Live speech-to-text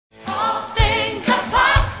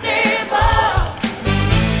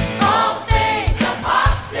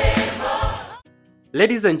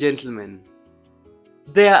Ladies and gentlemen,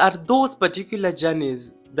 there are those particular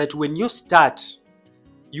journeys that when you start,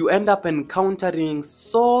 you end up encountering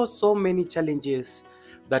so many challenges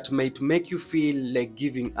that might make you feel like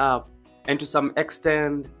giving up, and to some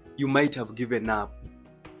extent, you might have given up.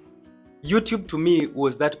 YouTube to me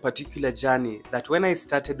was that particular journey that when I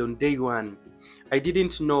started on day one, I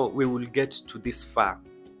didn't know we will get to this far.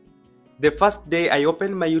 The first day I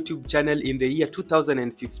opened my YouTube channel in the year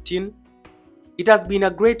 2015, it has been a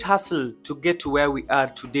great hustle to get to where we are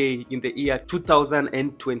today in the year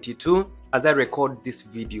 2022 as I record this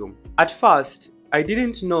video. At first, I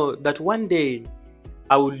didn't know that one day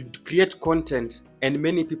I would create content and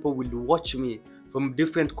many people will watch me from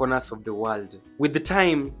different corners of the world. With the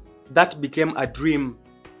time, that became a dream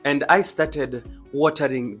and I started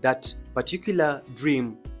watering that particular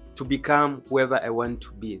dream to become whoever I want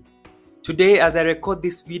to be. Today, as I record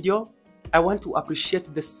this video, I want to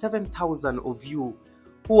appreciate the 7,000 of you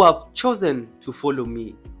who have chosen to follow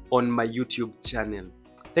me on my YouTube channel.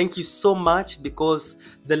 Thank you so much because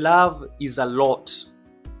the love is a lot.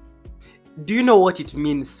 Do you know what it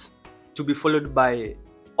means to be followed by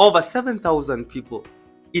over 7,000 people?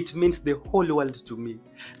 It means the whole world to me.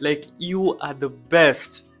 Like, you are the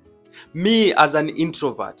best. Me as an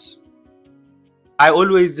introvert, I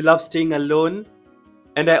always love staying alone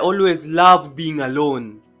and I always love being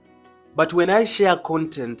alone. But when I share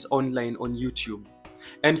content online on YouTube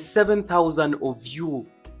and 7,000 of you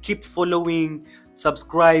keep following,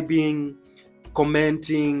 subscribing,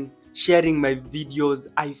 commenting, sharing my videos,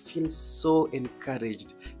 I feel so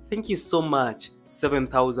encouraged. Thank you so much,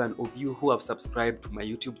 7,000 of you who have subscribed to my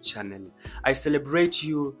YouTube channel. I celebrate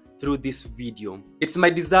you through this video. It's my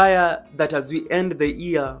desire that as we end the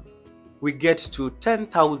year, we get to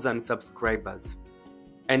 10,000 subscribers.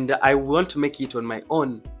 And I won't make it on my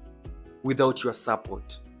own without your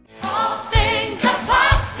support. All things are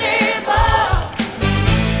possible.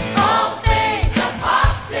 All things are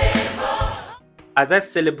possible. As I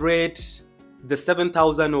celebrate the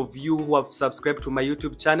 7,000 of you who have subscribed to my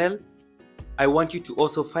YouTube channel, I want you to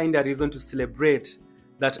also find a reason to celebrate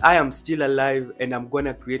that I am still alive and I'm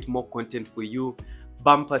gonna create more content for you,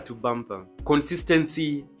 bumper to bumper.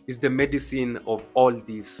 Consistency is the medicine of all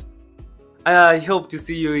this. I hope to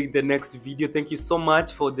see you in the next video. Thank you so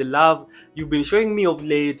much for the love you've been showing me of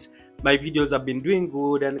late. My videos have been doing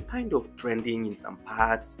good and kind of trending in some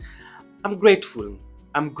parts. I'm grateful.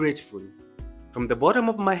 I'm grateful. From the bottom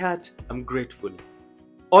of my heart, I'm grateful.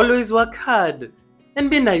 Always work hard and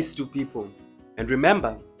be nice to people. And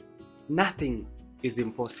remember, nothing is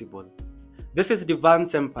impossible. This is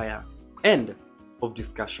Devance Empire. End of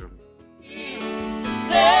discussion.